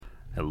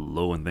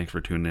Hello, and thanks for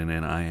tuning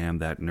in. I am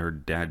that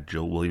nerd dad,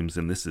 Joe Williams,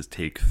 and this is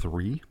take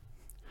 3.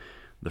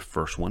 The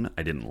first one,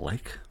 I didn't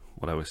like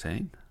what I was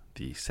saying.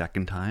 The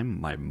second time,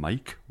 my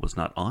mic was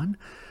not on.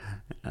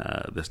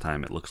 This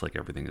time, it looks like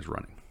everything is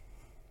running.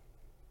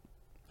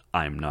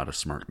 I'm not a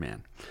smart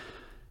man.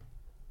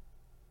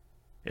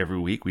 Every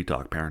week, we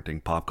talk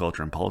parenting, pop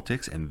culture, and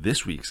politics, and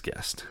this week's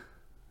guest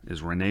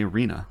is Renee,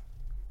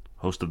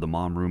 host of the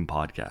Mom Room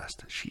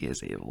podcast. She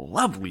is a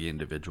lovely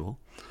individual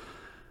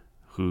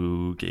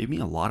who gave me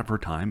a lot of her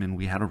time, and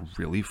we had a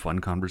really fun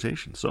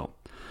conversation. So,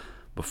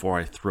 before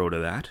I throw to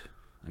that,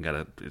 I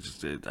got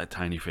a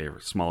tiny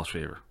favor, smallest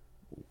favor.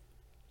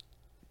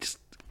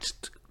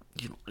 Just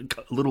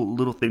a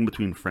little thing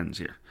between friends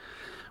here.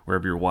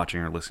 Wherever you're watching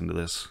or listening to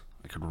this,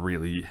 it could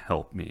really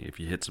help me if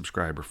you hit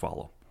subscribe or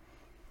follow.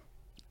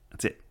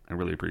 That's it. I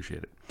really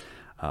appreciate it.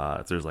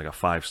 If there's like a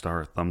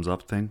 5-star thumbs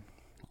up thing,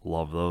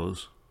 love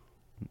those.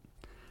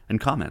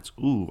 And comments.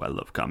 Ooh, I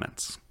love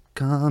comments.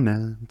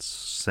 Comments.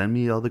 Send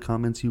me all the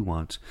comments you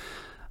want.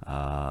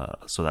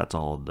 So that's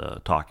all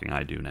the talking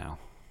I do now.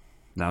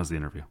 Now's the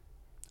interview.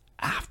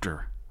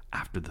 After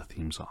the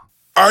theme song.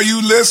 Are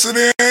you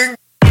listening?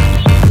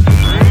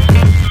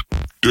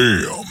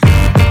 Damn.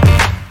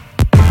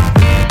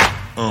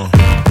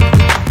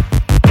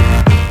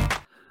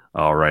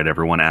 All right,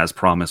 everyone. As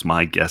promised,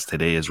 my guest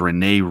today is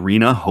Renee,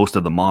 host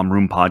of the Mom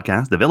Room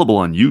podcast, available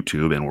on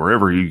YouTube and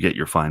wherever you get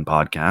your fine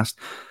podcast.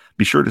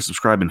 Be sure to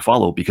subscribe and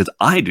follow because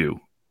I do,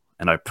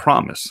 and I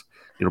promise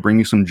it'll bring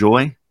you some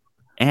joy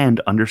and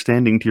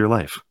understanding to your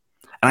life.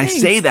 And Thanks. I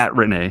say that,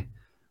 Renee,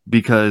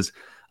 because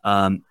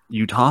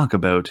you talk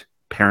about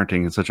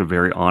parenting in such a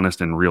very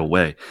honest and real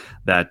way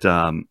that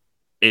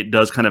it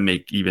does kind of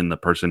make even the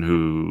person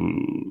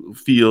who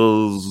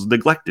feels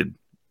neglected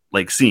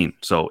like seen.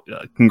 So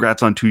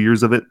congrats on 2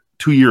 years of it.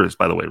 2 years,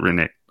 by the way,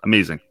 Renee.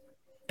 Amazing.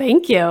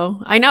 Thank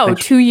you. I know.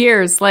 Thanks. 2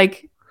 years.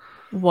 Like,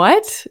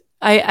 what?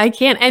 I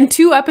can't. And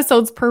 2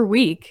 episodes per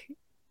week.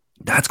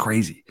 That's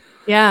crazy.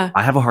 Yeah.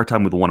 I have a hard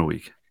time with 1 a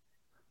week.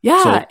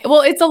 Yeah.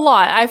 Well, it's a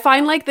lot. I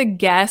find like the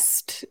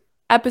guest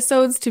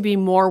episodes to be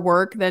more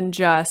work than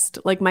just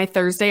like my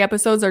Thursday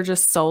episodes are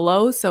just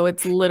solo. So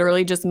it's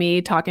literally just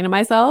me talking to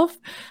myself,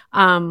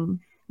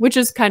 which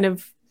is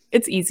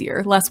it's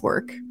easier, less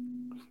work.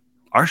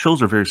 Our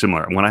shows are very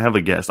similar. When I have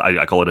a guest,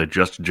 I call it a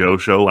Just Joe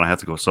show when I have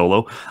to go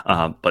solo,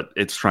 but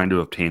it's trying to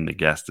obtain the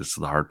guest. This is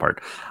the hard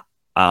part.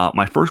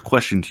 My first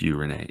question to you,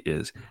 Renee,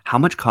 is how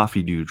much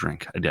coffee do you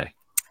drink a day?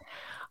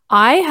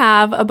 I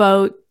have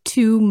about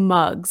 2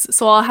 mugs.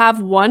 So I'll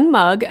have 1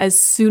 mug as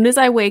soon as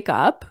I wake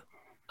up.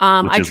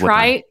 I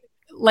try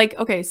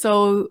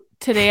so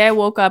today I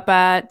woke up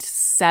at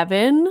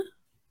 7.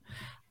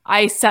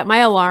 I set my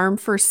alarm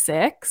for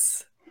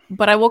 6,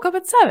 but I woke up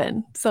at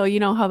 7. So you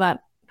know how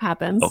that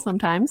happens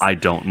sometimes. I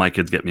don't. My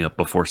kids get me up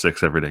before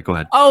 6 every day. Go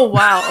ahead. Oh,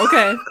 wow.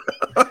 Okay.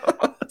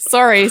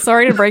 Sorry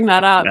to bring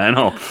that up. I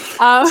know.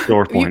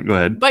 Sore point. Go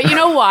ahead. But you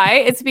know why?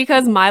 It's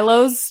because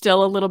Milo's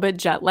still a little bit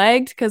jet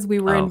lagged because we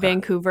were in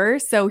Vancouver.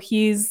 So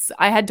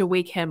I had to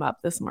wake him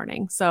up this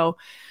morning. So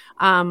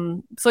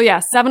 7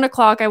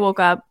 o'clock I woke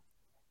up,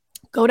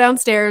 go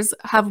downstairs,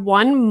 have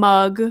 1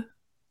 mug,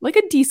 like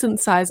a decent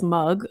sized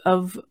mug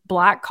of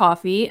black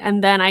coffee.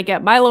 And then I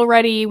get Milo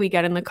ready. We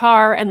get in the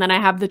car and then I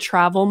have the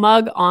travel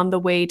mug on the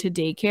way to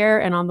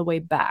daycare and on the way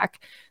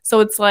back. So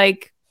it's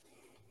like,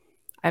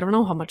 I don't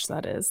know how much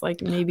that is,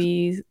 like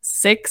maybe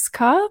 6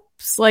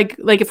 cups, like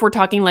if we're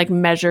talking like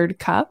measured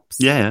cups.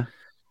 Yeah.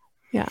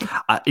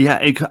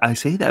 I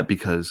say that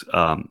because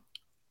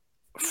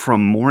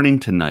from morning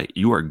to night,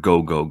 you are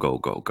go.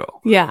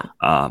 Yeah.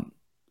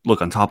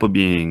 Look, on top of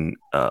being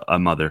a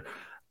mother,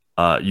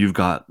 you've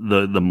got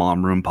the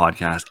Mom Room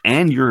podcast,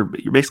 and you're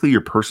basically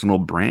your personal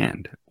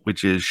brand,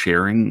 which is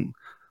sharing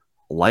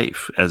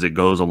life as it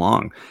goes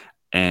along.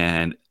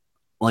 And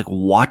like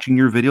watching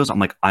your videos, I'm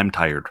like, I'm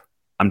tired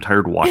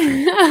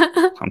watching.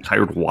 I'm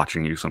tired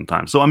watching you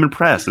sometimes. So I'm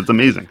impressed. It's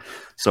amazing.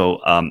 So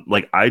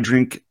I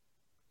drink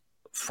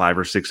 5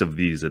 or 6 of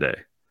these a day.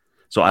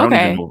 So I don't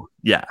even know.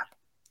 Yeah.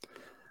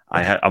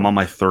 I'm on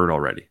my 3rd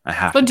already. I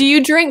have But do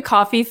you drink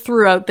coffee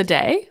throughout the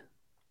day?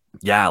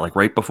 Yeah, like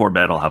right before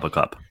bed, I'll have a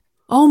cup.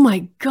 Oh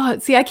my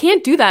God. See, I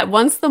can't do that.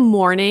 Once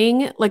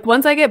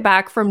I get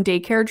back from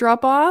daycare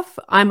drop off,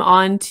 I'm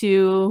on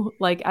to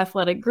like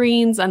athletic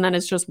greens and then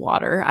it's just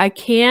water. I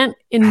can't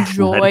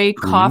enjoy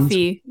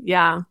coffee.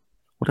 Yeah.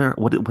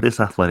 What is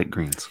athletic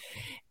greens?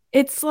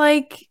 It's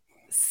like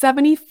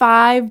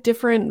 75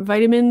 different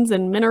vitamins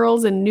and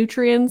minerals and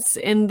nutrients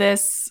in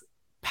this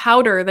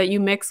powder that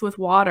you mix with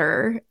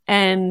water,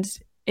 and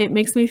it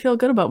makes me feel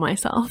good about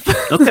myself.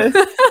 Okay.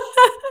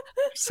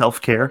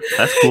 Self-care.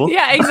 That's cool.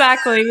 Yeah,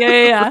 exactly.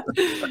 Yeah.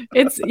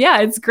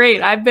 It's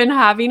great. I've been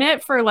having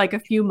it for like a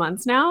few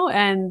months now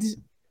and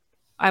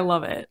I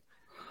love it.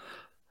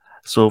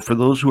 So for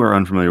those who are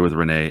unfamiliar with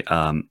Renee,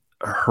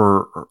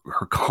 her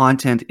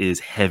content is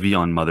heavy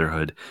on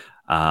motherhood.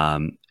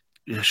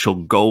 She'll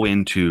go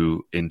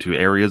into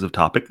areas of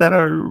topic that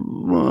are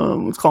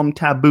let's call them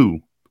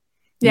taboo.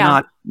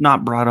 Yeah.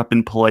 Not brought up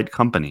in polite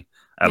company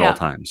at all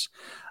times.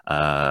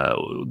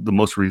 The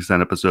most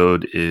recent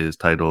episode is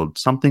titled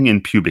Something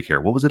in Pubic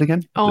Hair. What was it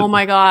again? Oh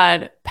my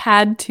God.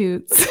 Pad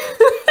toots.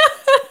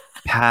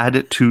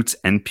 Pad, Toots,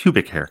 and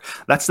Pubic Hair.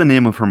 That's the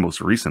name of her most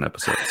recent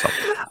episode. So,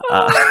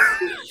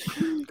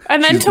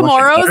 and then she's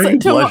tomorrow's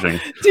blushing.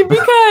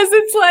 because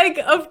it's like,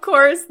 of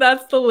course,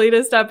 that's the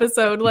latest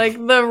episode, like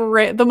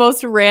the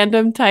most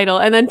random title.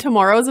 And then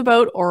tomorrow's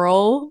about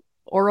oral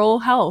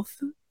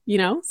health,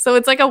 So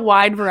it's like a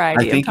wide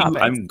variety of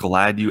topics. I'm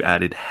glad you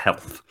added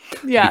health.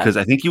 Yeah. Because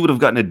I think you would have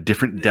gotten a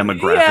different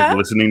demographic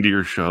listening to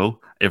your show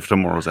if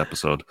tomorrow's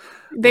episode.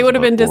 They would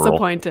have been oral.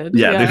 Disappointed.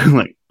 Yeah, they'd be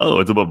like, oh,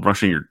 it's about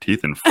brushing your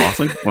teeth and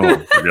flossing? Well,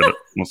 forget it.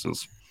 This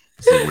is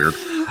weird.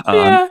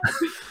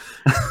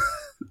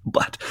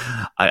 But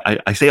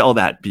I say all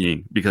that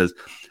being because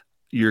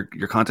your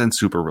content's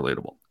super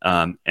relatable.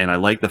 And I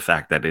like the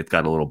fact that it's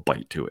got a little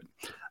bite to it.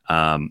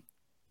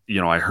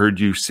 I heard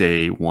you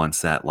say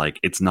once that like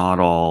it's not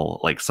all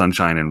like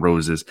sunshine and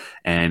roses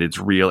and it's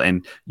real,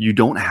 and you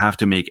don't have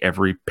to make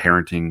every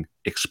parenting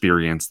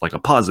experience like a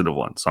positive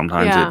one.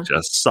 Sometimes it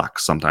just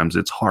sucks. Sometimes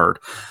it's hard.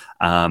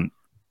 And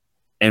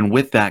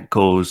with that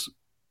goes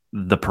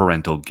the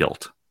parental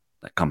guilt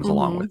that comes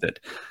along with it.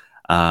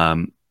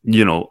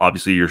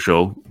 Obviously your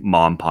show,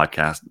 Mom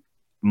Podcast,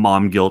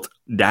 mom guilt,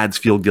 dads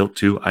feel guilt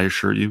too. I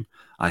assure you,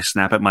 I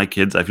snap at my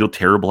kids. I feel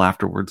terrible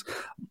afterwards,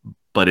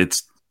 but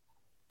it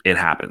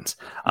happens.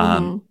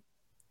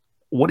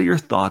 What are your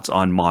thoughts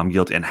on mom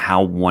guilt and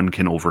how one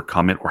can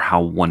overcome it or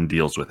how one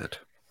deals with it?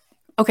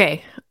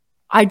 Okay.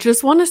 I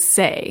just want to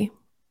say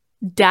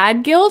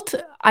dad guilt.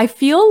 I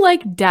feel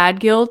like dad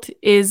guilt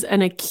is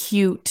an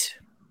acute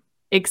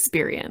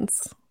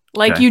experience.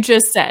 Like you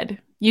just said,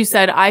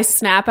 I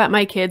snap at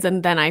my kids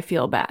and then I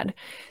feel bad.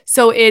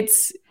 So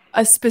it's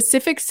a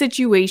specific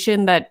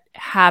situation that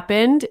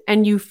happened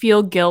and you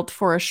feel guilt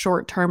for a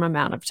short-term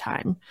amount of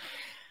time.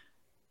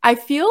 I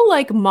feel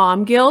like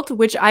mom guilt,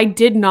 which I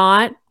did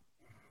not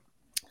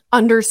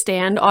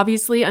understand,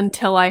 obviously,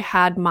 until I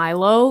had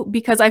Milo,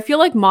 because I feel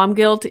like mom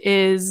guilt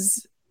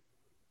is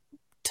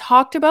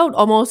talked about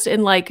almost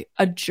in like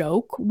a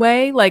joke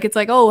way. Like it's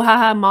like, oh,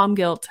 haha, mom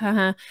guilt.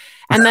 Haha.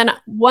 And then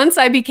once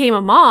I became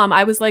a mom,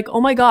 I was like, oh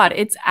my God,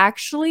 it's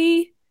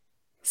actually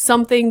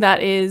something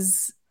that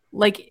is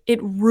like,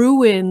 it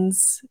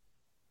ruins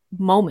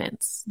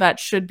moments that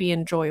should be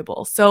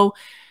enjoyable. So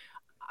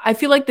I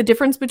feel like the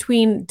difference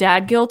between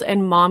dad guilt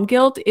and mom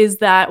guilt is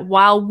that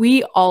while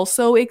we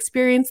also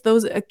experience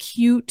those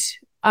acute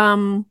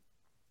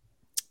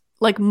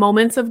like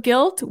moments of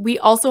guilt, we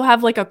also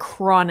have like a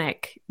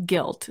chronic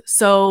guilt.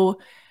 So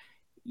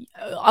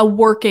a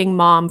working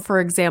mom, for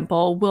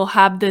example, will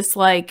have this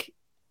like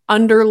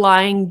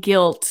underlying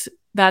guilt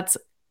that's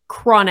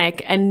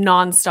chronic and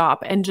nonstop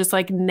and just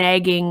like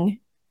nagging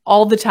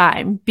all the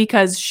time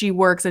because she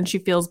works and she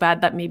feels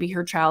bad that maybe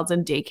her child's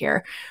in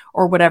daycare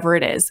or whatever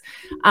it is.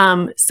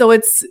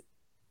 So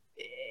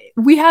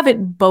we have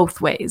it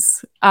both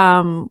ways,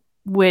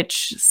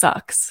 which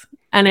sucks.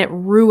 And it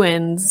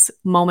ruins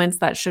moments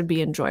that should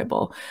be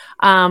enjoyable.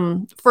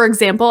 For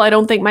example, I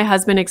don't think my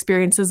husband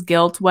experiences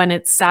guilt when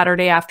it's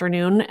Saturday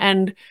afternoon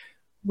and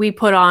we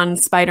put on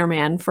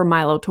Spider-Man for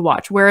Milo to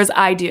watch, whereas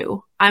I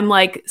do. I'm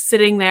like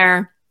sitting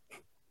there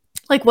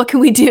like, what can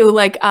we do?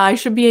 Like, I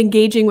should be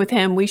engaging with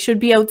him. We should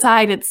be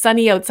outside. It's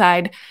sunny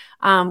outside.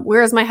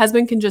 Whereas my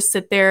husband can just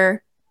sit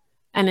there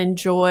and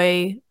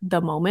enjoy the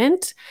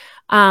moment.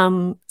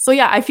 So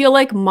yeah, I feel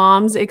like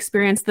moms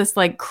experience this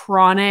like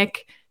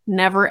chronic,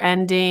 never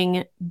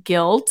ending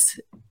guilt.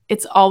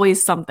 It's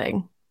always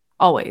something.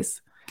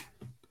 Always.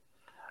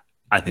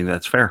 I think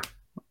that's fair.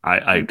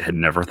 I had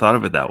never thought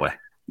of it that way.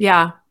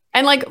 Yeah.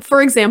 And like,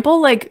 for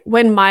example, like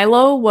when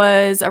Milo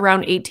was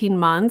around 18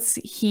 months,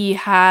 he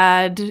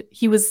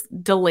was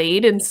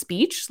delayed in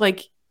speech.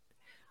 Like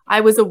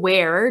I was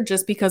aware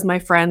just because my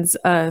friend's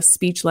a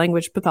speech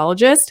language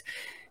pathologist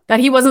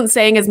that he wasn't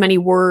saying as many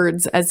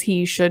words as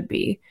he should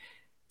be.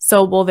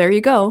 So, well, there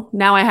you go.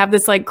 Now I have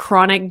this like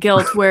chronic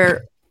guilt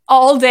where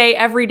all day,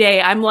 every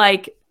day, I'm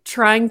like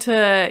trying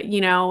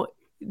to,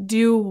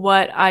 do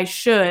what I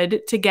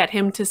should to get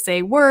him to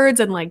say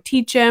words and like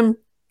teach him.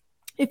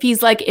 If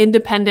he's like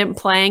independent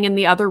playing in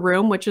the other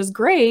room, which is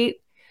great.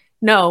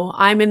 No,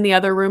 I'm in the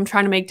other room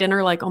trying to make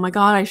dinner. Like, oh my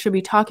God, I should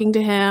be talking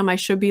to him. I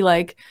should be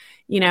like,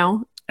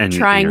 and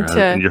trying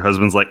to. And your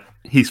husband's like,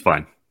 he's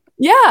fine.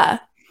 Yeah.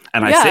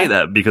 And I say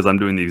that because I'm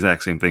doing the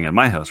exact same thing at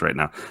my house right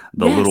now.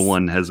 The little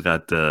one has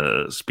got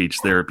speech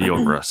therapy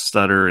over a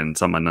stutter and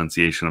some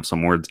enunciation of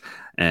some words.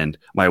 And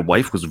my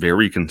wife was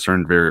very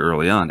concerned very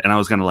early on. And I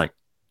was kind of like,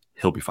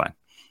 he'll be fine.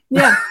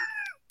 Yeah.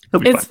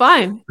 It's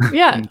fine.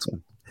 Yeah.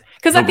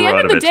 Because at the end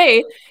of the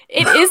day,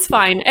 it is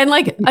fine. And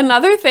like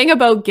another thing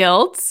about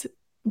guilt,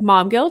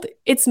 mom guilt,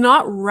 it's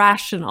not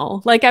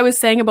rational. Like I was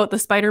saying about the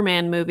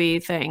Spider-Man movie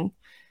thing,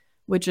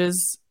 which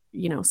is,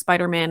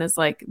 Spider-Man is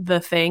like the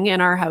thing in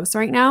our house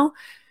right now.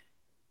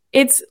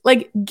 It's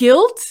like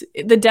guilt.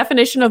 The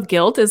definition of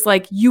guilt is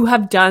like you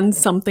have done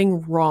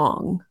something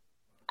wrong.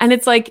 And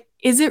it's like,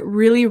 is it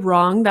really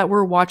wrong that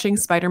we're watching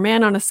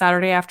Spider-Man on a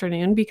Saturday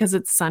afternoon because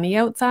it's sunny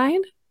outside?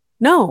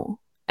 No.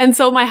 And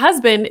so my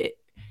husband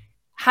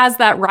has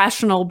that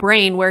rational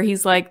brain where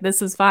he's like,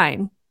 this is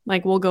fine.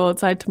 Like, we'll go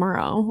outside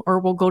tomorrow or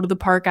we'll go to the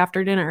park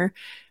after dinner.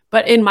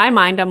 But in my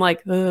mind, I'm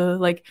like,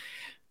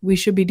 we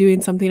should be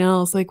doing something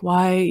else. Like,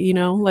 why,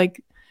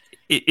 like.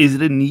 Is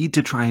it a need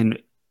to try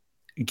and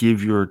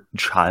give your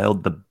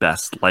child the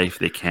best life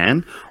they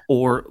can?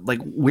 Or like,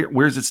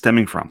 where's it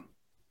stemming from?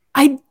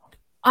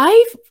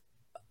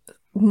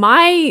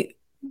 My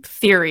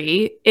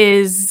theory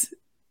is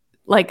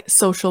like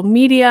social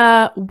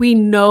media. We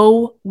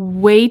know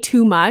way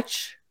too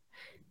much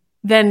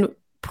than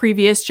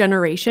previous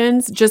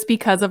generations just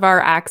because of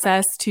our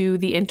access to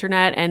the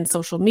internet and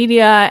social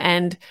media.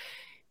 And,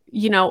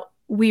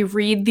 we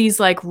read these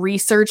like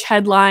research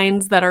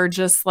headlines that are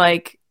just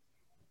like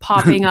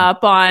popping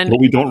up on. Well,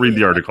 we don't read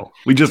the article.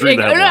 We just read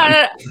the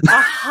headline.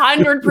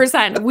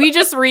 100%. We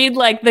just read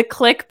like the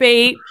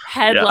clickbait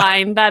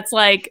headline that's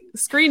like,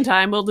 screen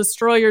time will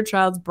destroy your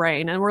child's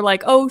brain. And we're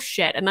like, oh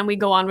shit. And then we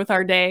go on with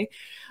our day.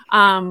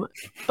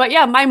 But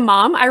yeah, my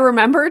mom, I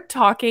remember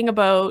talking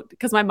about,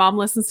 because my mom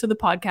listens to the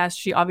podcast.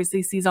 She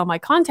obviously sees all my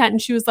content.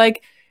 And she was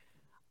like,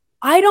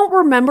 I don't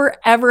remember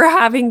ever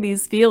having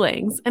these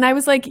feelings. And I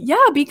was like,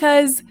 yeah,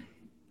 because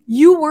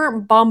you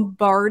weren't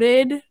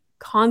bombarded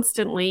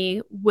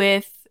constantly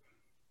with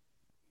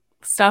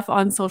stuff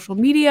on social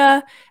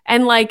media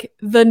and like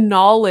the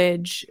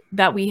knowledge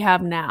that we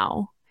have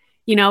now.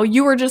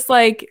 You were just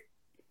like,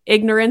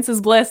 ignorance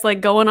is bliss, like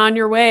going on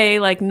your way,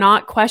 like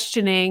not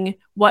questioning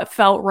what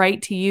felt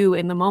right to you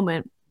in the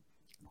moment.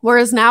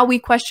 Whereas now we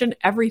question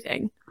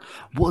everything.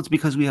 Well, it's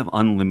because we have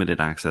unlimited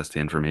access to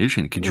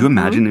information. Could you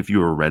imagine if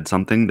you read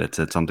something that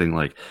said something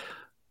like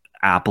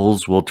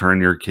apples will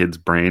turn your kid's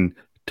brain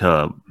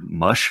to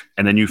mush,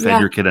 and then you fed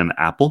your kid an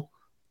apple?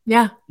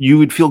 Yeah. You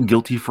would feel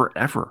guilty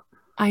forever.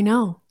 I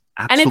know.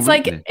 Absolutely. And it's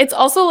like, it's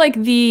also like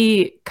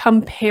the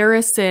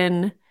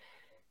comparison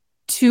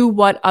to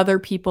what other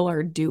people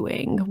are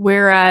doing.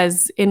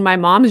 Whereas in my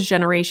mom's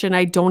generation,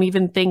 I don't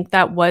even think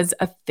that was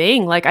a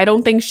thing. Like, I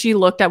don't think she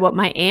looked at what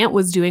my aunt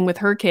was doing with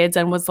her kids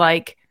and was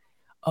like,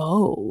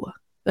 oh,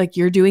 like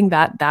you're doing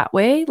that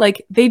way.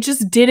 Like they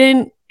just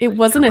didn't, it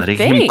wasn't a thing.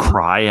 Letting him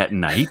cry at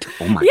night.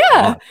 Oh my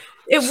God.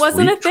 It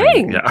wasn't a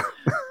thing. Yeah.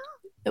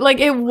 Like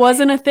it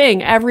wasn't a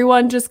thing.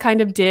 Everyone just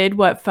kind of did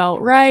what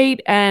felt right.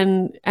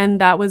 And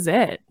that was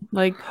it.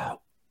 Like,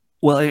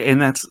 well,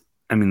 and that's,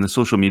 the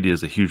social media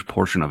is a huge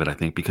portion of it, I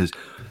think, because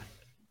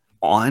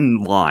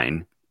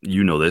online,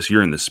 this,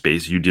 you're in this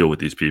space, you deal with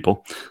these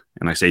people.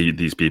 And I say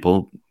these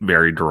people,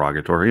 very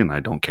derogatory, and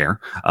I don't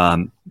care.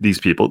 These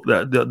people,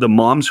 the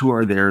moms who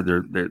are there,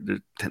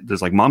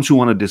 there's like moms who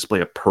want to display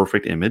a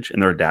perfect image,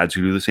 and there are dads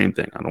who do the same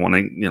thing. I don't want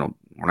to,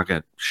 we're not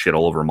going to shit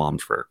all over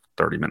moms for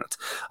 30 minutes.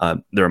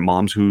 There are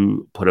moms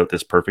who put out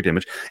this perfect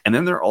image. And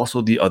then there are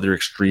also the other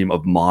extreme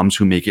of moms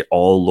who make it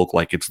all look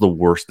like it's the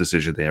worst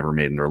decision they ever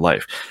made in their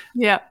life.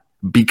 Yeah.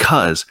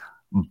 Because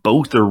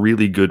both are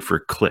really good for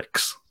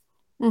clicks.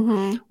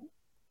 Mm-hmm.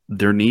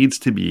 There needs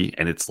to be,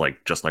 and it's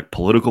like just like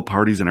political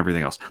parties and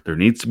everything else, there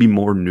needs to be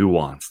more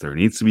nuance. There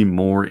needs to be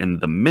more in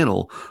the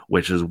middle,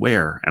 which is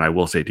where, and I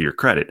will say to your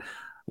credit,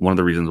 one of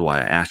the reasons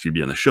why I asked you to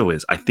be on the show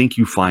is I think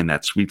you find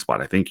that sweet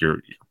spot. I think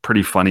you're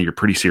pretty funny. You're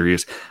pretty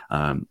serious.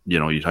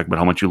 You talk about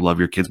how much you love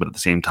your kids, but at the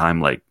same time,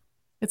 like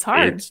it's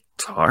hard. It's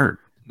hard.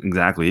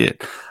 Exactly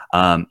it.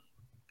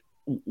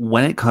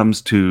 When it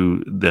comes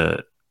to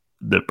the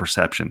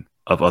perception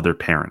of other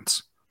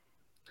parents,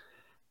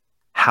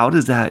 how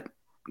does that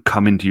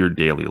come into your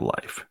daily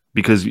life?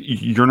 Because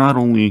you're not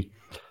only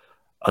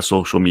a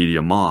social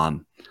media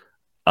mom,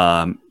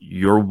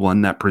 you're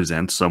one that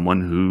presents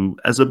someone who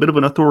as a bit of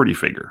an authority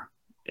figure.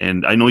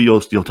 And I know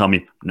you'll tell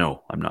me,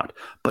 no, I'm not,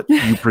 but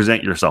you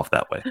present yourself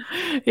that way.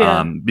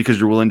 Yeah. Because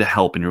you're willing to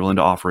help and you're willing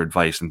to offer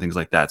advice and things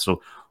like that.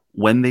 So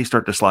when they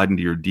start to slide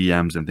into your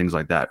DMs and things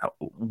like that,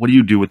 what do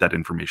you do with that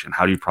information?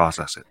 How do you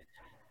process it?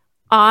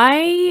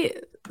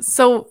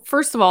 So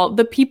first of all,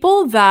 the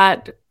people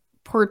that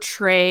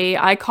portray,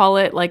 I call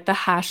it like the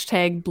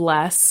hashtag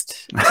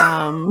blessed.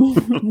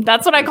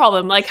 That's what I call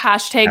them, like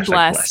hashtag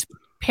blessed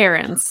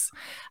parents.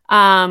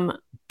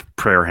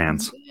 Prayer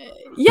hands.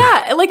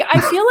 Yeah. Like, I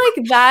feel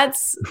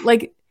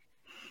like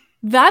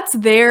that's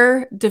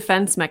their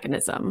defense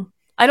mechanism.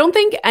 I don't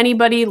think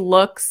anybody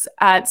looks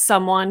at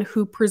someone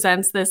who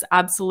presents this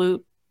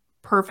absolute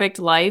perfect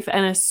life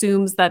and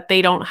assumes that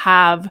they don't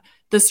have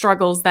the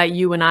struggles that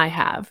you and I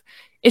have.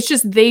 It's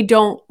just they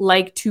don't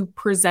like to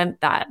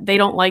present that. They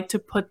don't like to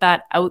put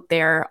that out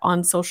there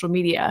on social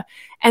media.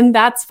 And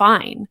that's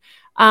fine.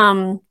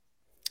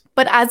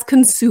 But as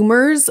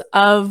consumers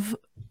of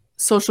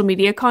social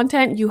media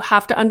content, you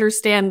have to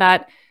understand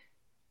that,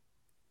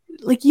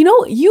 like,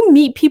 you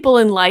meet people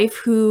in life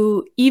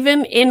who,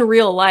 even in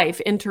real life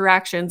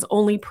interactions,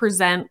 only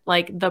present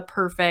like the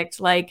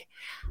perfect, like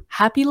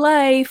happy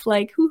life,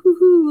 like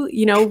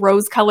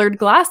rose-colored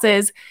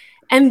glasses.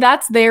 And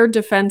that's their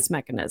defense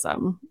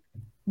mechanism.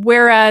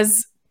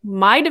 Whereas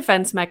my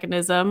defense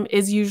mechanism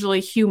is usually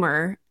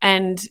humor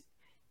and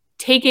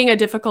taking a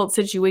difficult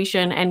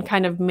situation and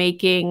kind of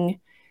making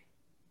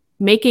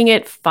making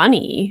it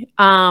funny.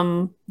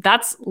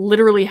 That's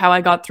literally how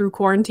I got through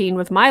quarantine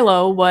with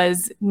Milo,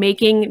 was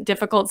making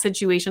difficult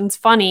situations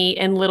funny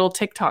in little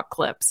TikTok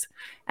clips.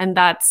 And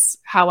that's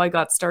how I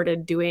got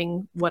started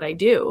doing what I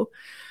do.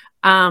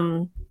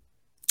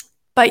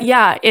 But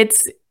yeah,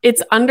 it's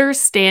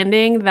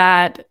understanding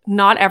that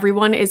not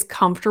everyone is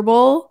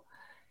comfortable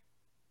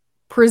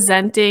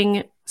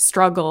presenting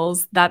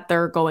struggles that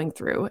they're going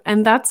through,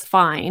 and that's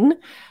fine.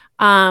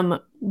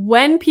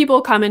 When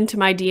people come into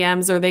my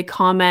DMs or they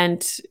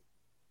comment,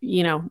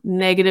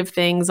 negative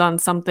things on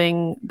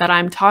something that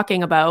I'm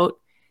talking about,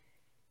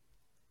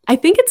 I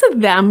think it's a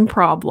them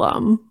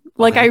problem.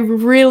 Like, I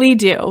really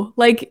do.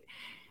 Like,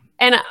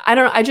 and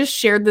I just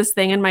shared this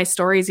thing in my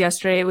stories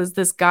yesterday. It was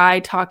this guy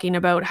talking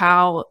about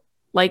how,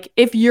 like,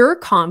 if you're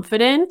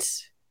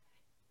confident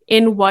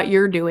in what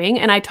you're doing,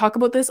 and I talk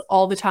about this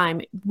all the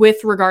time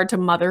with regard to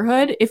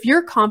motherhood, if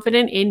you're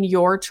confident in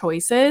your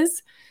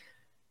choices,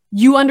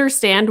 you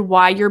understand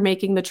why you're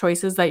making the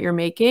choices that you're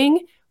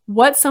making.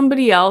 What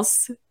somebody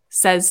else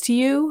says to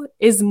you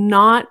is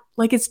not,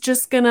 like, it's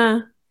just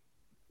gonna,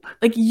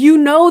 like,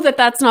 that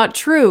that's not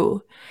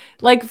true.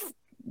 Like,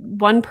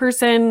 one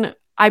person,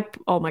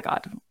 oh my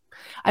God,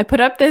 I put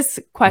up this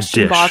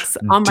question box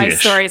on my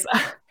stories.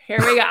 Here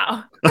we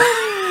go.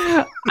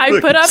 I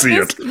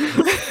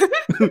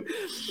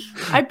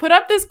put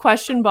up this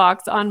question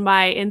box on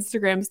my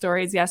Instagram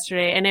stories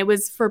yesterday, and it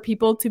was for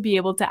people to be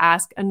able to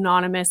ask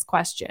anonymous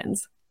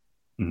questions.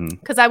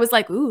 Because I was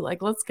like, ooh,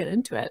 like, let's get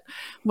into it.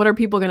 What are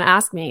people going to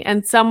ask me?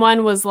 And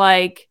someone was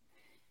like,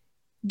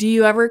 do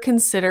you ever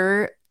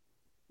consider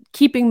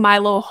keeping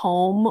Milo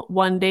home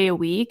one day a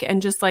week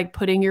and just like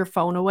putting your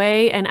phone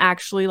away and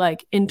actually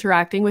like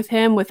interacting with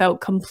him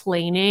without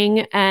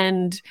complaining?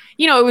 And,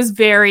 it was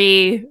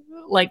very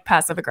like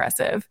passive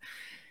aggressive.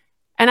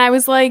 And I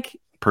was like,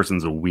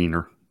 person's a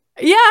wiener.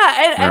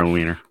 Yeah. They're a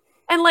wiener.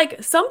 And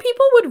like, some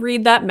people would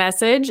read that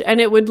message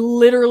and it would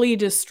literally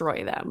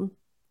destroy them.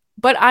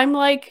 But I'm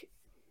like,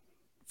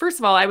 first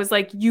of all, I was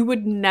like, you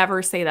would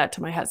never say that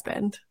to my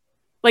husband.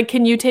 Like,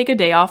 can you take a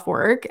day off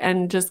work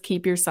and just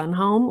keep your son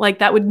home? Like,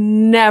 that would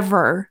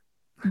never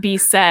be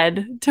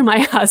said to my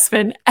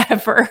husband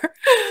ever.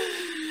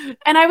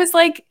 And I was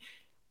like,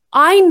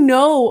 I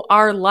know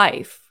our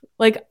life.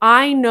 Like,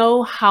 I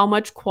know how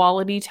much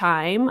quality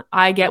time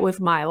I get with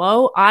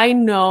Milo. I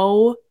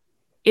know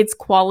it's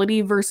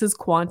quality versus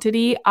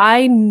quantity.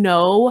 I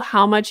know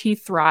how much he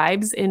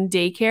thrives in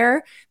daycare.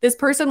 This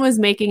person was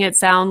making it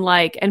sound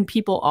like, and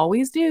people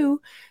always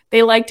do,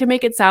 they like to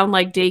make it sound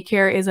like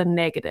daycare is a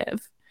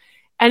negative.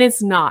 And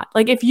it's not.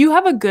 Like, if you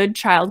have a good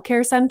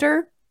childcare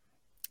center,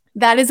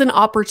 that is an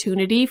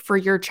opportunity for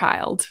your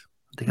child.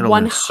 They gotta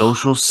learn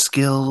social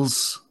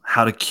skills,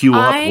 how to queue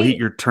up, wait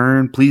your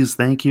turn, please,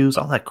 thank yous,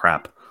 all that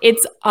crap.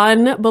 It's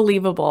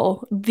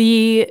unbelievable.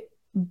 The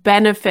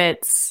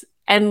benefits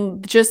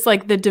and just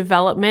like the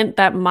development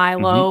that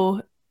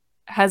Milo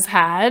has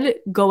had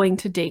going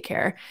to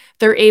daycare.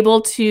 They're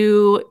able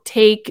to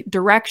take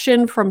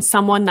direction from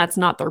someone that's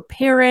not their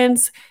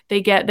parents.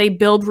 They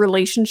build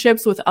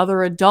relationships with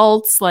other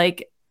adults,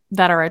 like,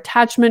 that are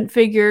attachment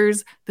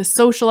figures, the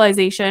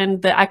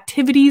socialization, the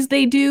activities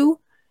they do.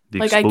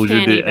 The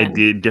exposure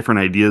to different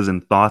ideas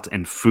and thoughts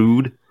and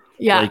food.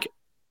 Yeah. Like,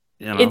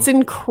 it's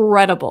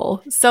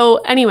incredible. So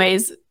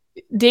anyways,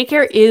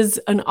 daycare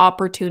is an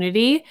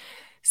opportunity.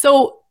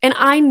 So, and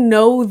I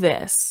know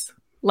this,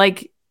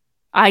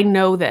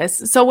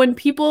 So when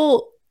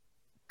people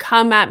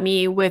come at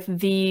me with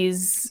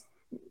these,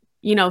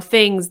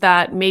 things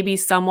that maybe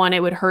someone,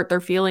 it would hurt their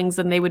feelings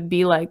and they would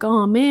be like,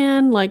 oh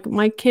man, like,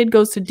 my kid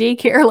goes to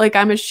daycare, like,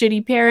 I'm a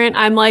shitty parent.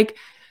 I'm like,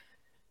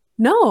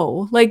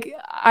 no, like,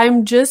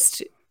 I'm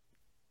just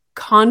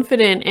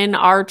confident in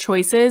our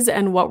choices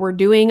and what we're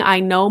doing.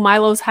 I know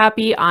Milo's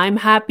happy. I'm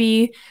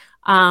happy.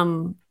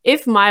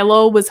 If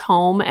Milo was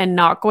home and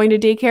not going to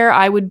daycare,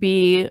 I would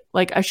be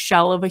like a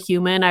shell of a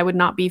human. I would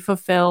not be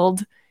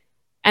fulfilled.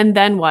 And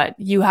then what?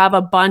 You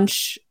have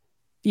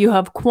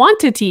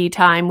quantity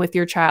time with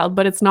your child,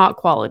 but it's not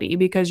quality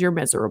because you're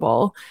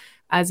miserable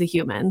as a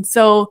human.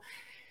 So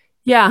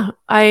yeah,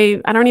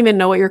 I don't even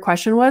know what your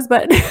question was,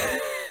 but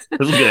it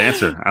was a good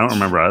answer. I don't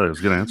remember either. It was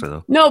a good answer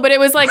though. No, but it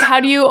was like,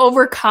 how do you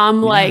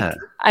overcome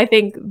I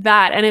think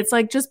that, and it's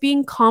like just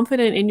being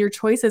confident in your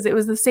choices. It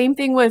was the same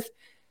thing with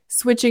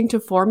switching to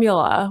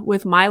formula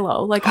with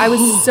Milo. Like, I was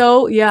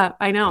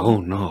I know. Oh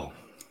no.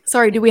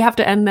 Sorry, do we have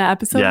to end the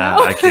episode? Yeah,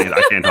 now? I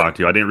can't talk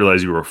to you. I didn't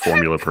realize you were a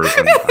formula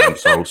person. I'm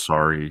so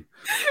sorry.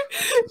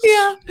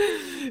 Yeah.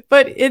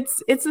 But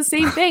it's the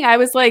same thing. I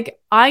was like,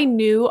 I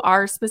knew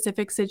our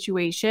specific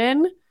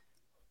situation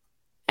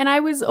and I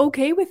was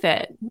okay with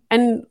it.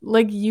 And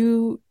like,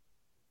 you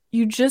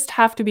just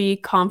have to be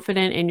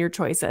confident in your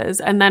choices.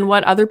 And then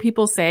what other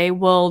people say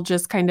will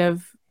just kind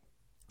of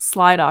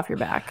slide off your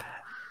back.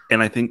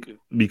 And I think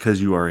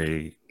because you are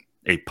a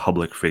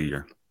public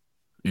figure,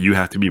 you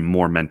have to be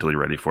more mentally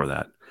ready for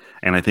that.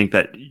 And I think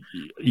that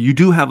you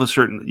do have a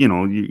certain,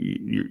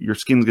 your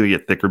skin's going to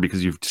get thicker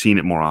because you've seen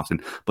it more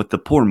often. But the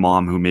poor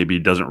mom who maybe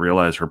doesn't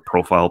realize her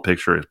profile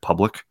picture is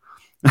public,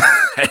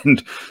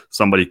 and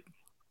somebody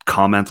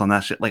comments on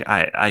that shit. Like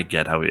I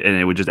get how and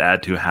it would just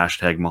add to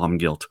hashtag mom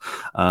guilt.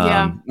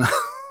 Yeah.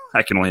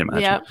 I can only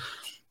imagine. Yeah.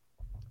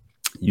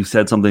 You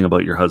said something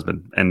about your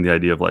husband and the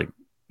idea of like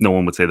no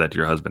one would say that to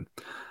your husband.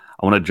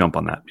 I want to jump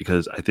on that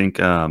because I think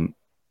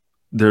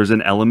there's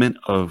an element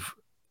of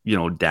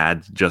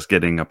dads just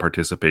getting a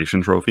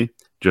participation trophy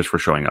just for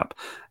showing up.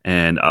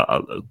 And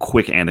a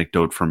quick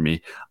anecdote from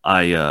me: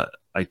 I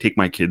take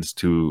my kids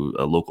to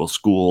a local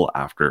school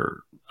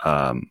after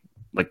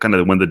like kind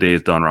of when the day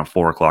is done around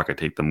 4 o'clock. I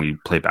take them, we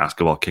play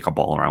basketball, kick a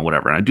ball around,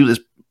 whatever. And I do this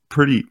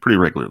pretty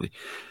regularly.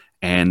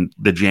 And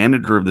the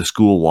janitor of the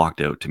school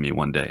walked out to me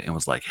one day and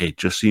was like, "Hey,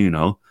 just so you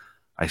know,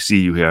 I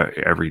see you here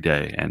every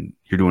day and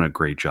you're doing a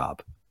great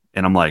job."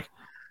 And I'm like,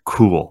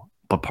 "Cool."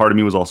 But part of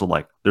me was also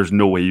like, "There's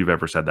no way you've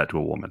ever said that to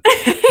a woman."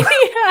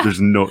 Yeah.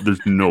 There's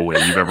no way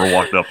you've ever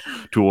walked up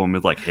to a woman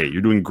with like, "Hey,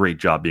 you're doing a great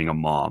job being a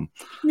mom."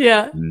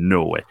 Yeah.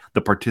 No way.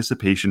 The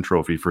participation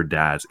trophy for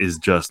dads is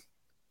just,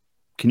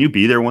 can you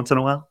be there once in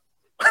a while?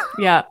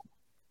 Yeah.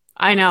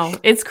 I know.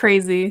 It's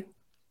crazy.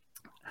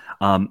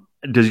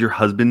 Does your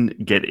husband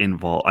get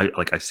involved?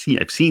 I've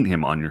seen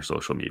him on your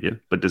social media,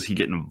 but does he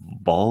get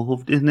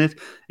involved in it?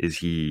 Does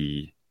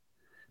he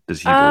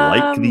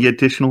like the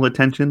additional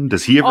attention?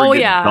 Does he ever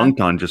get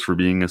dunked on just for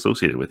being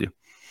associated with you?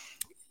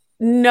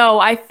 No,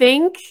 I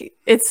think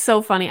it's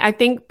so funny. I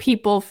think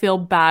people feel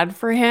bad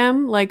for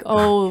him. Like,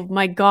 oh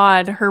my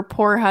God, her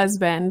poor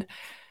husband.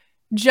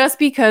 Just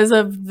because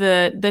of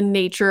the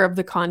nature of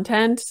the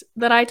content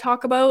that I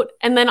talk about.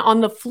 And then on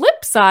the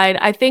flip side,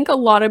 I think a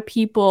lot of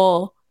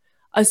people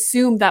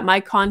assume that my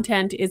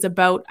content is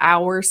about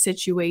our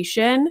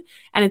situation,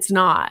 and it's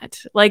not.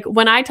 Like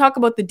when I talk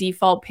about the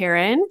default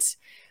parent,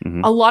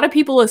 a lot of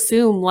people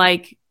assume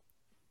like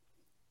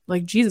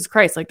Jesus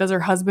Christ, like does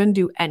her husband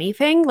do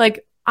anything?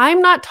 Like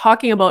I'm not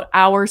talking about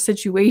our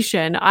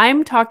situation.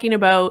 I'm talking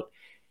about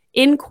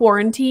in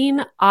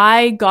quarantine,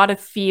 I got a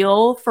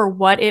feel for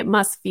what it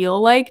must feel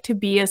like to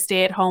be a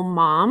stay-at-home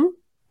mom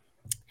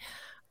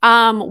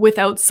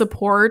without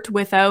support,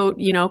 without,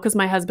 because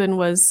my husband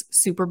was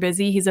super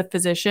busy. He's a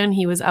physician.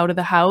 He was out of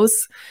the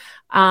house.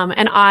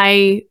 And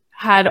I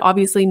had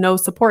obviously no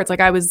supports.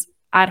 Like I was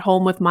at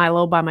home with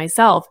Milo by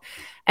myself.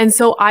 And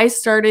so I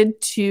started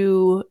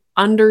to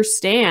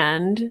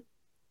understand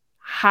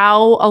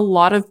how a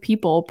lot of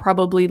people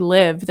probably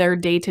live their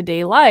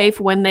day-to-day life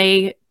when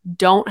they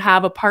don't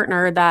have a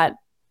partner that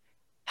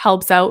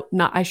helps out.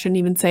 I shouldn't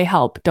even say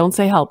help. Don't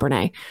say help,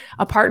 Renee.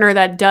 A partner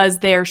that does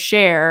their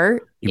share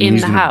in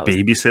the house.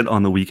 Babysit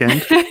on the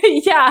weekend?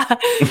 Yeah.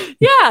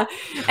 Yeah.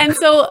 And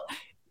so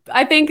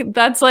I think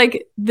that's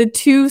like the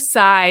two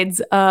sides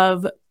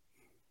of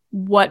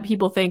what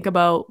people think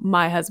about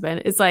my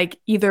husband. It's like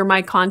either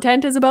my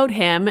content is about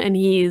him and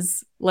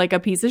he's like a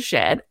piece of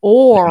shit,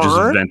 or you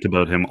just vent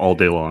about him all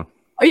day long.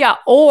 Yeah.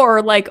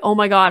 Or like, oh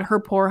my God, her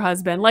poor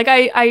husband. Like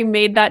I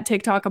made that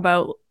TikTok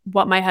about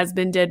what my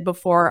husband did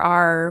before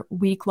our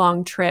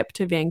week-long trip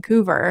to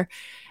Vancouver.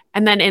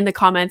 And then in the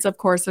comments, of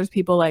course, there's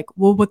people like,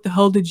 well, what the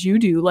hell did you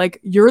do? Like,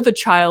 you're the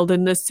child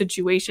in this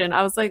situation.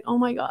 I was like, oh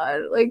my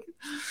God. Like,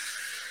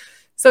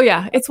 so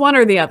yeah, it's one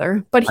or the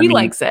other, but he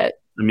likes it.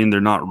 I mean,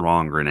 they're not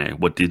wrong, Renee.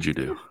 What did you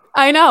do?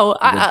 I know.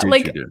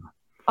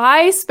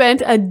 I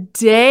spent a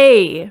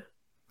day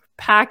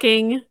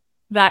packing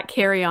that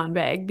carry-on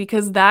bag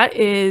because that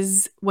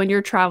is when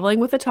you're traveling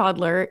with a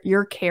toddler,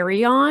 your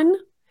carry-on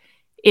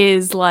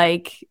is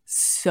like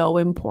so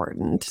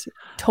important.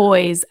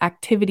 Toys,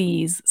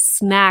 activities,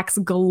 snacks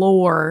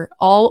galore,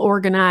 all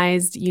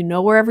organized. You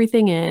know where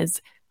everything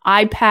is.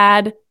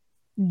 iPad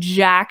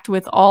jacked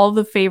with all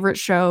the favorite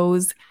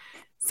shows.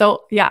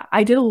 So yeah,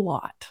 I did a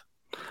lot.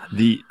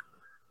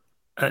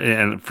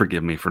 And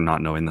forgive me for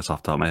not knowing this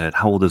off the top of my head.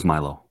 How old is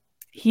Milo?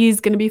 He's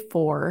going to be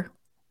 4.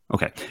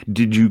 Okay.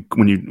 Did you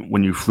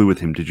when you flew with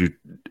him, did you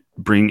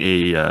bring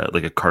a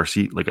like a car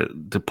seat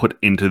to put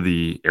into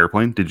the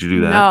airplane? Did you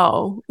do that?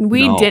 No,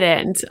 we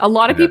didn't. A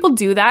lot of people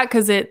do that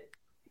because it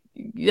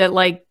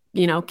like,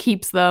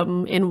 keeps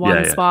them in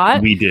one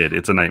spot. We did.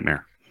 It's a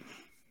nightmare.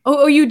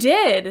 Oh, you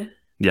did?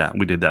 Yeah,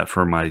 we did that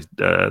for my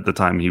the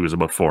time he was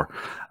about 4.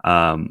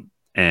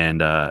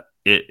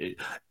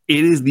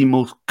 It is the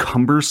most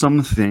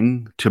cumbersome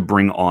thing to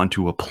bring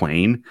onto a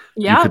plane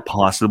you could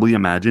possibly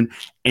imagine.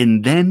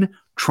 And then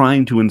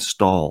trying to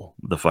install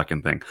the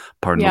fucking thing.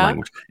 Pardon the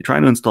language. You're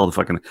trying to install the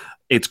fucking...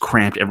 It's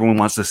cramped. Everyone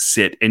wants to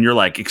sit. And you're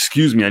like,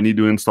 excuse me, I need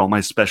to install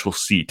my special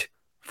seat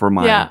for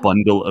my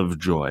bundle of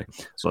joy.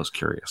 So I was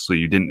curious. So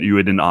you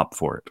didn't opt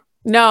for it?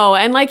 No.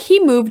 And like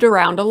he moved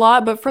around a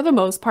lot, but for the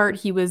most part,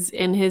 he was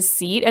in his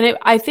seat. And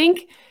I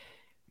think...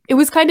 it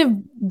was kind of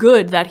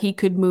good that he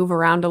could move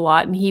around a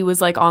lot, and he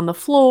was like on the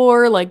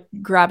floor, like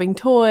grabbing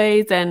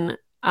toys, and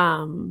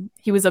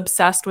he was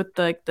obsessed with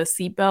the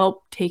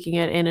seatbelt, taking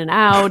it in and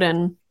out.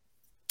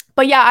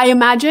 But yeah, I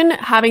imagine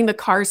having the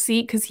car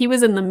seat because he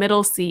was in the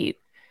middle seat.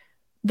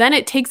 Then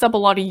it takes up a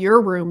lot of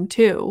your room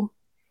too.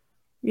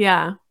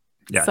 Yeah.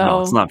 Yeah, so,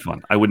 no, it's not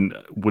fun. I wouldn't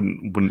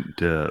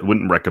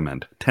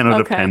recommend. 10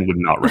 out of 10 would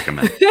not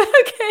recommend.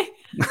 Okay.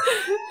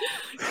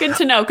 Good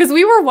to know, because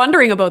we were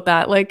wondering about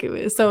that. Like,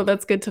 so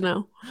that's good to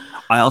know.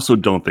 I also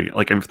don't think,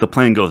 like, if the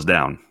plane goes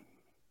down,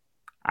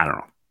 I don't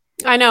know.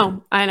 I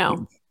know. I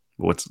know.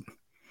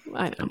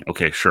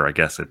 Okay, sure. I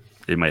guess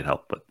it might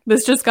help, but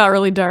this just got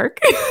really dark.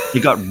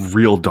 It got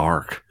real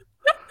dark.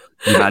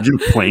 Imagine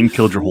a plane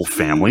killed your whole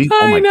family.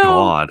 Oh my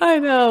God. I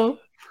know.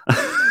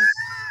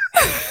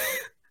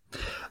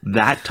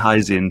 That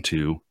ties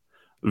into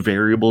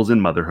variables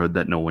in motherhood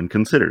that no one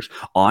considers.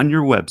 On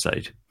your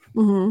website,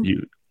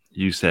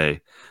 you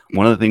say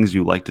one of the things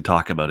you like to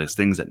talk about is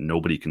things that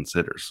nobody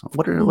considers.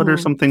 What are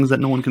some things that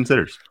no one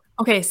considers?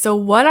 Okay, so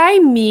what I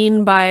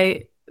mean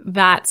by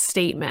that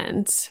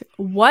statement,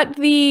 what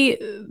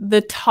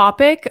the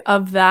topic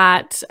of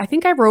that, I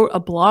think I wrote a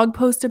blog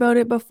post about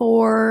it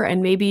before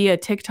and maybe a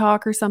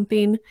TikTok or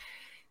something.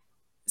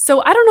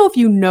 So I don't know if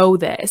you know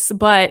this,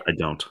 but I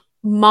don't.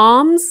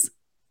 Moms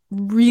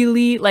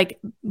really, like,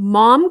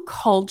 mom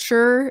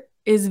culture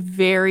is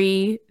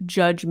very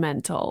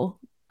judgmental.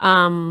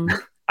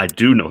 I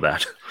do know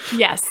that.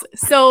 Yes.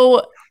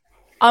 So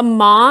a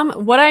mom,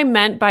 what I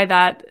meant by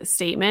that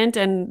statement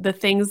and the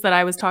things that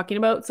I was talking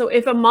about. So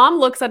if a mom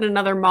looks at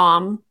another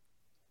mom,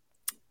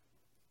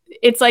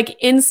 it's like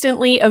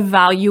instantly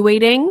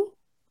evaluating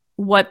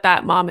what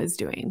that mom is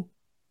doing.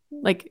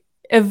 Like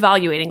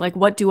evaluating, like,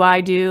 what do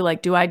I do?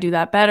 Like, do I do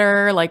that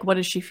better? Like, what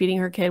is she feeding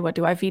her kid? What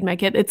do I feed my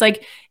kid? It's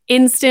like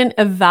instant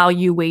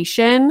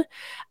evaluation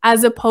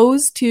as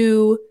opposed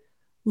to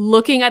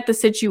looking at the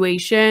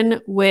situation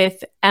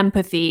with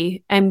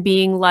empathy and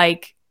being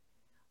like,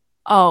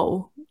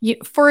 oh,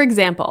 for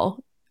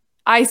example,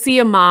 I see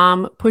a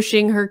mom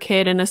pushing her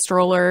kid in a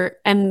stroller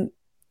and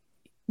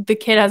the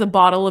kid has a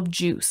bottle of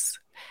juice.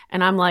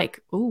 And I'm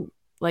like, ooh,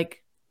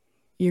 like,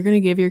 you're going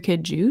to give your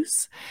kid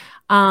juice?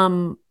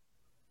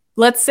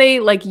 Let's say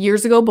like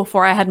years ago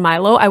before I had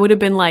Milo, I would have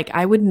been like,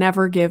 I would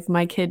never give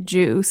my kid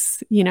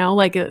juice,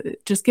 like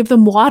just give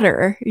them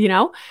water,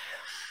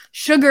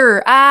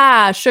 Sugar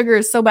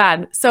is so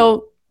bad.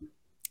 So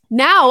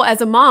now as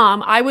a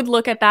mom, I would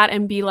look at that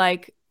and be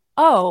like,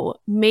 oh,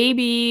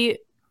 maybe,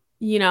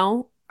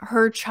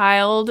 her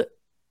child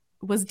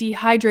was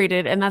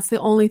dehydrated and that's the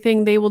only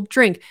thing they will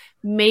drink.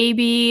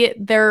 Maybe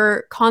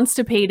they're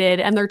constipated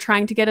and they're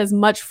trying to get as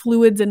much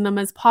fluids in them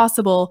as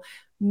possible.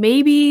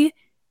 Maybe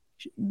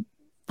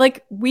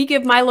like we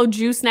give Milo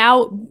juice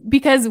now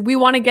because we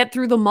want to get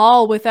through the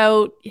mall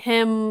without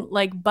him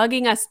like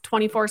bugging us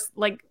 24,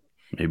 like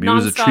maybe it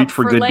was a treat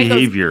for good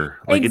behavior.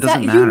 Like it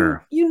doesn't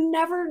matter. You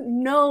never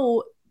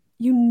know.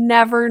 You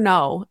never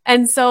know.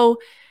 And so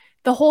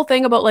the whole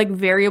thing about like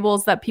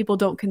variables that people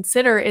don't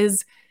consider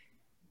is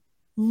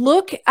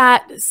look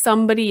at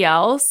somebody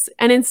else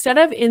and instead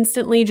of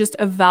instantly just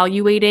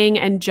evaluating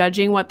and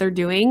judging what they're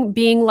doing,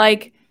 being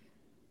like,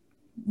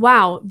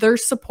 wow, their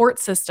support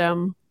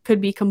system could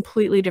be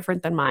completely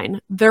different than mine.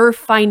 Their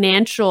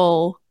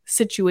financial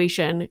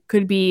situation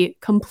could be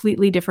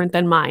completely different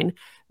than mine.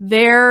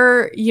 They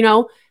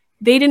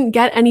didn't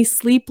get any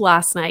sleep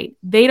last night.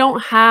 They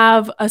don't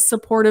have a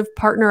supportive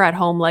partner at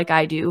home like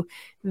I do.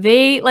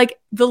 The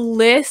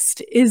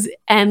list is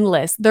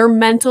endless. Their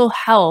mental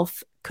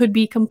health could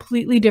be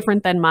completely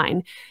different than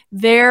mine.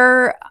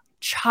 Their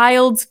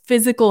child's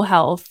physical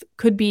health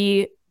could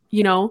be,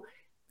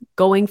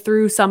 going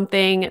through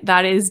something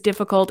that is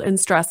difficult and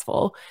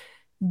stressful.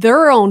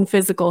 Their own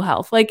physical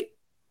health, like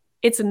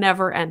it's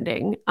never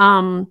ending.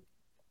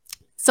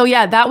 So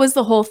yeah, that was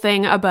the whole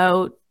thing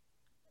about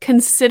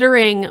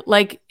considering,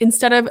 like,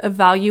 instead of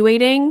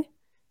evaluating,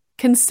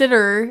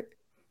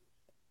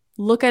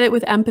 look at it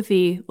with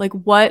empathy. Like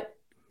what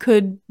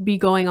could be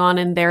going on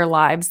in their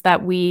lives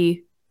that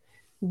we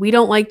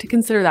don't like to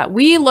consider that.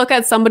 We look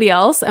at somebody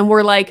else and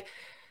we're like,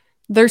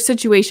 their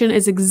situation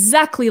is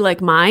exactly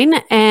like mine.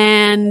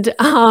 And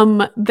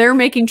they're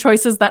making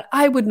choices that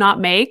I would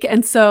not make.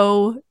 And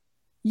so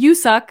you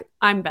suck,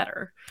 I'm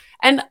better.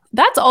 And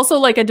that's also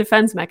like a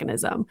defense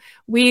mechanism.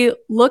 We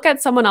look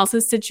at someone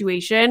else's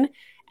situation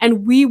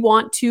and we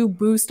want to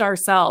boost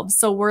ourselves.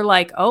 So we're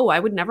like, oh, I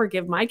would never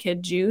give my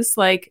kid juice.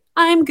 Like,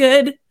 I'm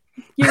good,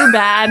 you're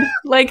bad.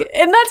 Like,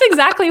 and that's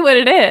exactly what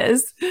it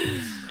is.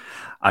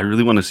 I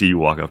really want to see you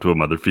walk up to a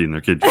mother feeding their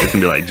kid juice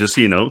and be like, just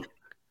so you know,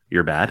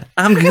 you're bad,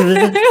 I'm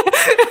good.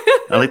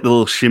 I like the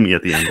little shimmy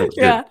at the end.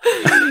 Yeah.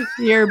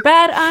 You're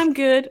bad, I'm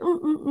good.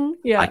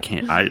 Yeah. I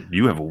can't.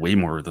 You have way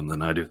more rhythm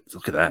than I do.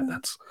 Look at that.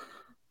 That's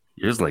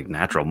yours, like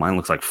natural. Mine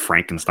looks like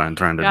Frankenstein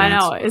trying to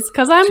dance. I know. It's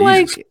because I'm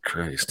Jesus like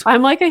Christ.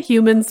 I'm like a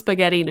human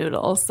spaghetti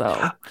noodle.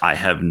 So I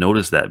have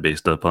noticed that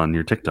based upon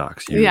your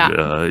TikToks.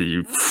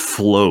 You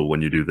flow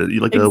when you do that. You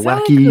like a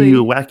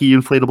wacky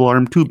inflatable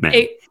arm tube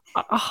man.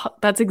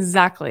 That's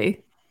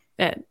exactly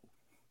it.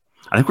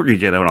 I think we're gonna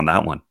get out on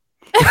that one.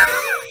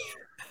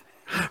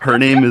 Her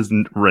name is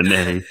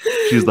Renee.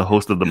 She's the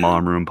host of the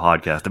Mom Room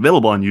podcast,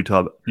 available on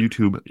YouTube,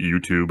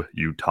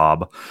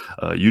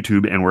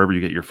 and wherever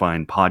you get your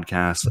fine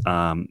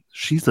podcasts.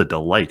 She's a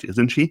delight,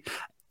 isn't she?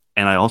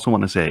 And I also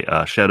want to say,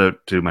 shout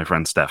out to my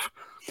friend Steph.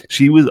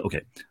 She was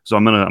okay. So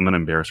I'm gonna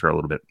embarrass her a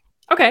little bit.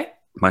 Okay.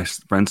 My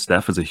friend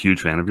Steph is a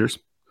huge fan of yours.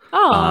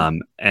 Oh.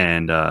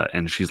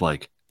 And she's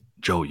like,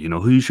 Joe, you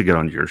know who you should get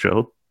on your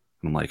show?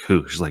 And I'm like,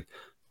 who? She's like,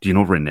 do you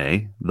know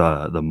Renee,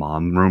 the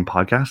Mom Room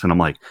podcast? And I'm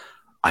like,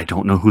 I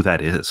don't know who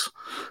that is.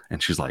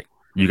 And she's like,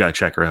 you got to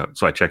check her out.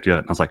 So I checked you out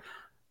and I was like,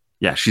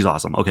 yeah, she's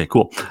awesome. Okay,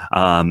 cool.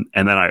 And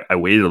then I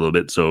waited a little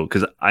bit. So,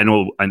 because I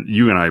know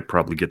you and I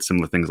probably get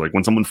similar things. Like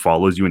when someone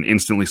follows you and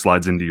instantly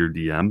slides into your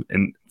DM,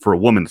 and for a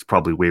woman, it's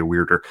probably way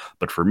weirder.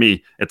 But for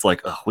me, it's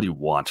like, what do you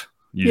want?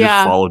 You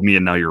just followed me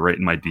and now you're right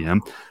in my DM.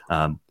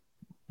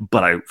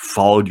 But I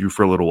followed you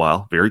for a little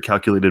while. Very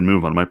calculated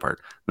move on my part.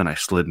 Then I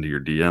slid into your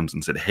DMs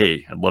and said,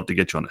 hey, I'd love to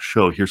get you on a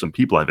show. Here's some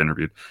people I've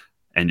interviewed.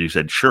 And you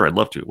said, sure, I'd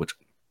love to, which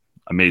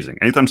amazing.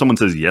 Anytime someone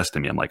says yes to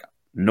me, I'm like,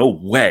 no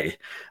way.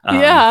 So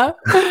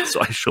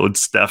I showed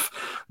Steph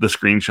the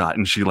screenshot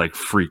and she like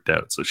freaked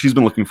out. So she's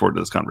been looking forward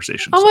to this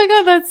conversation. Oh my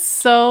God, that's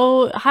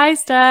so... Hi,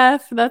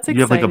 Steph. That's exciting.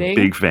 You have like a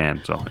big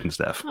fan, so, in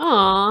Steph.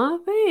 Aw,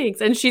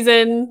 thanks. And she's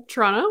in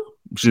Toronto?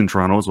 She's in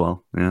Toronto as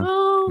well. Yeah.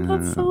 Oh,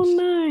 that's so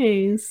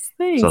nice.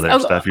 Thanks. So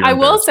there's Steph. I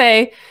will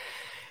say,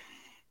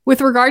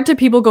 with regard to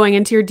people going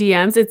into your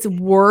DMs, it's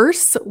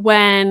worse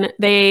when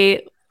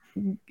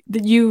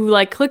you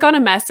like click on a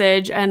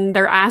message and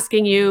they're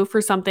asking you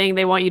for something.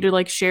 They want you to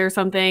like share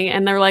something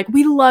and they're like,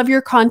 we love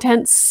your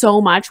content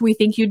so much. We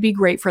think you'd be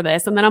great for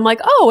this. And then I'm like,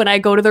 oh, and I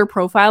go to their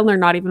profile and they're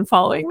not even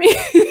following me.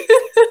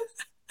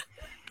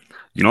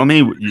 You know what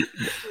I mean?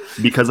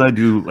 Because I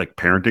do like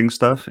parenting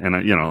stuff and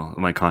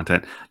my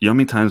content, you know how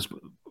many times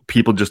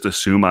people just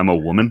assume I'm a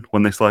woman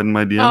when they slide in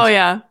my DMs? Oh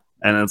yeah.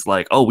 And it's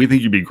like, oh, we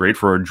think you'd be great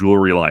for our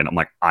jewelry line. I'm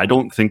like, I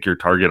don't think your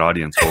target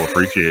audience will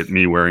appreciate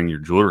me wearing your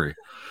jewelry.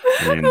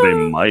 I mean, they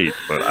might,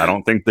 but I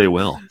don't think they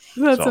will.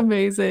 That's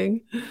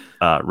amazing.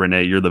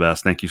 Renee, you're the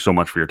best. Thank you so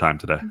much for your time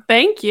today.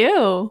 Thank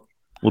you.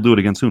 We'll do it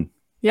again soon.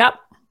 Yep.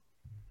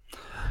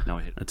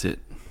 That's it.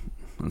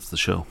 That's the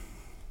show.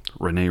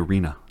 Renee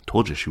Reina.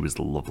 Told you she was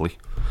lovely.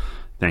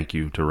 Thank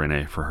you to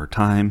Renee for her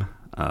time.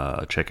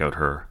 Check out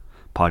her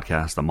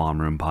podcast, the Mom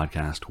Room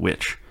Podcast,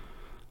 which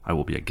I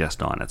will be a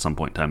guest on at some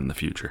point in time in the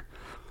future.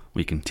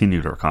 We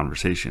continued our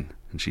conversation,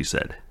 and she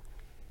said,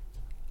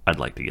 I'd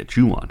like to get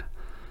you on.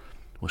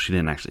 Well, she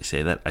didn't actually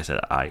say that. I said,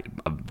 I'm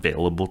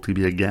available to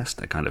be a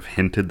guest. I kind of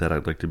hinted that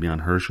I'd like to be on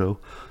her show,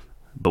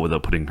 but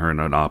without putting her in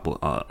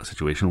a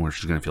situation where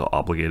she's going to feel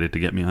obligated to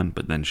get me on.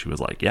 But then she was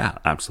like, yeah,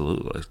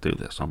 absolutely, let's do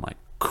this. So I'm like,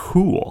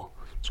 cool.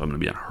 So I'm going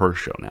to be on her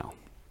show now.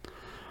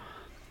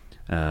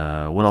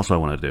 What else do I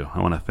want to do?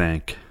 I want to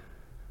thank...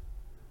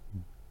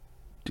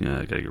 I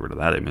got to get rid of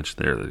that image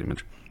there, that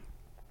image.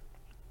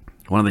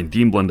 I want to thank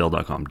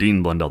DeanBlundell.com.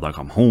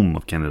 DeanBlundell.com, home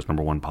of Canada's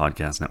 #1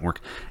 podcast network,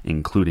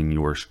 including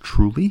yours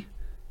truly.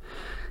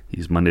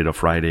 He's Monday to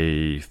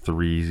Friday,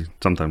 3,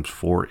 sometimes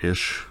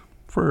 4-ish,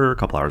 for a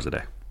couple hours a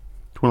day.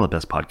 It's one of the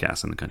best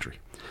podcasts in the country.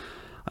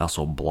 I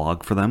also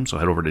blog for them, so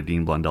head over to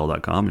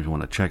DeanBlundell.com if you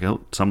want to check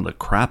out some of the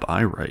crap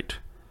I write.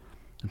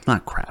 It's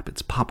not crap,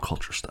 it's pop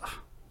culture stuff.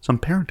 Some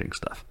parenting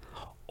stuff.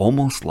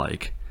 Almost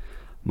like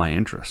my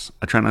interests.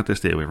 I try not to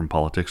stay away from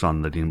politics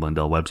on the Dean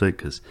Blundell website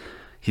because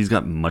he's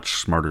got much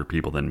smarter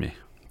people than me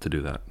to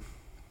do that.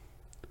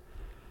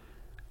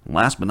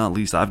 Last but not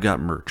least, I've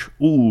got merch.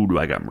 Ooh, do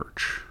I got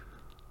merch?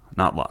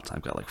 Not lots.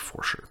 I've got like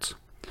 4 shirts.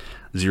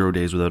 0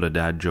 Days Without a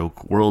Dad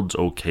Joke. World's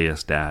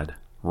Okayest Dad.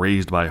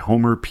 Raised by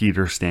Homer,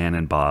 Peter, Stan,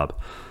 and Bob.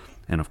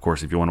 And of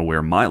course, if you want to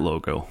wear my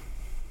logo,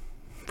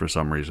 for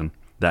some reason,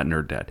 That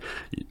Nerd Dad.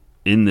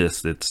 In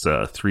this, it's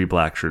 3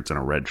 black shirts and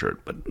a red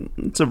shirt, but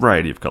it's a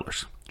variety of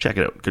colors. Check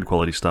it out. Good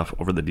quality stuff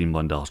over the Dean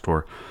Blundell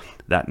store.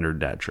 That Nerd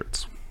Dad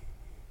shirts.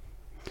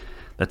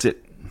 That's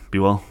it. Be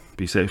well.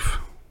 Be safe.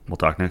 We'll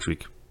talk next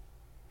week.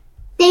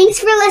 Thanks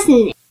for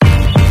listening.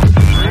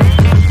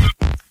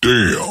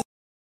 Damn.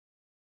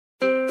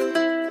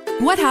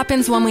 What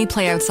happens when we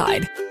play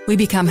outside? We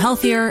become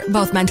healthier,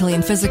 both mentally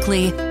and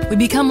physically. We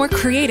become more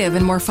creative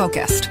and more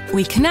focused.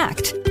 We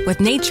connect with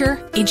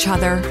nature, each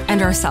other,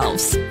 and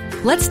ourselves.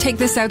 Let's Take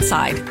This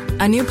Outside,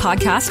 a new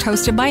podcast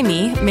hosted by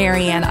me,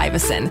 Marianne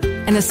Iveson,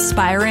 an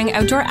aspiring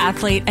outdoor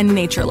athlete and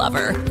nature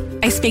lover.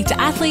 I speak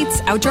to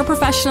athletes, outdoor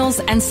professionals,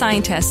 and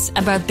scientists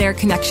about their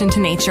connection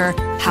to nature,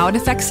 how it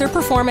affects their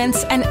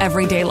performance, and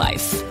everyday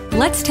life.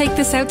 Let's Take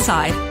This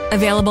Outside,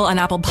 available on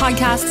Apple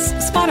Podcasts,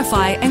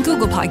 Spotify, and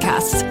Google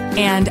Podcasts,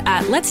 and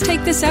at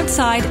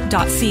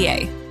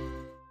letstakethisoutside.ca.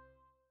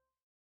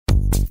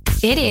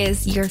 It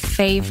is your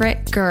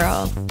favorite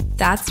girl.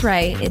 That's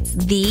right, it's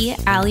the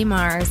Allie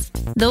Mars,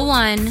 the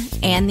one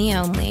and the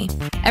only.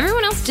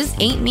 Everyone else just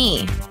ain't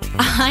me.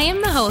 I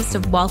am the host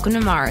of Welcome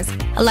to Mars,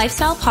 a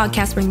lifestyle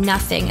podcast where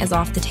nothing is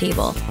off the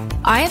table.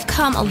 I have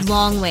come a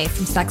long way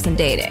from sex and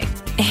dating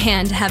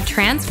and have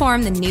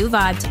transformed the new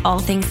vibe to all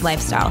things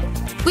lifestyle.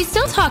 We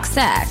still talk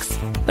sex,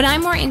 but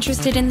I'm more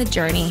interested in the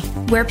journey,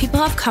 where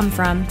people have come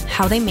from,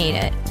 how they made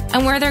it,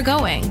 and where they're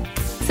going.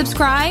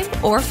 Subscribe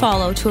or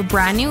follow to a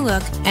brand new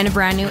look and a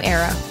brand new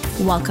era.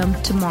 Welcome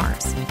to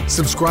Mars.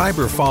 Subscribe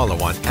or follow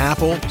on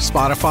Apple,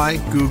 Spotify,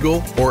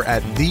 Google, or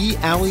at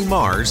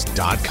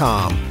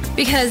thealliemars.com.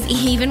 Because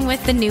even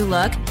with the new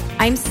look,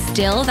 I'm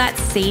still that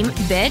same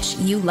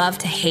bitch you love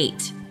to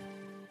hate.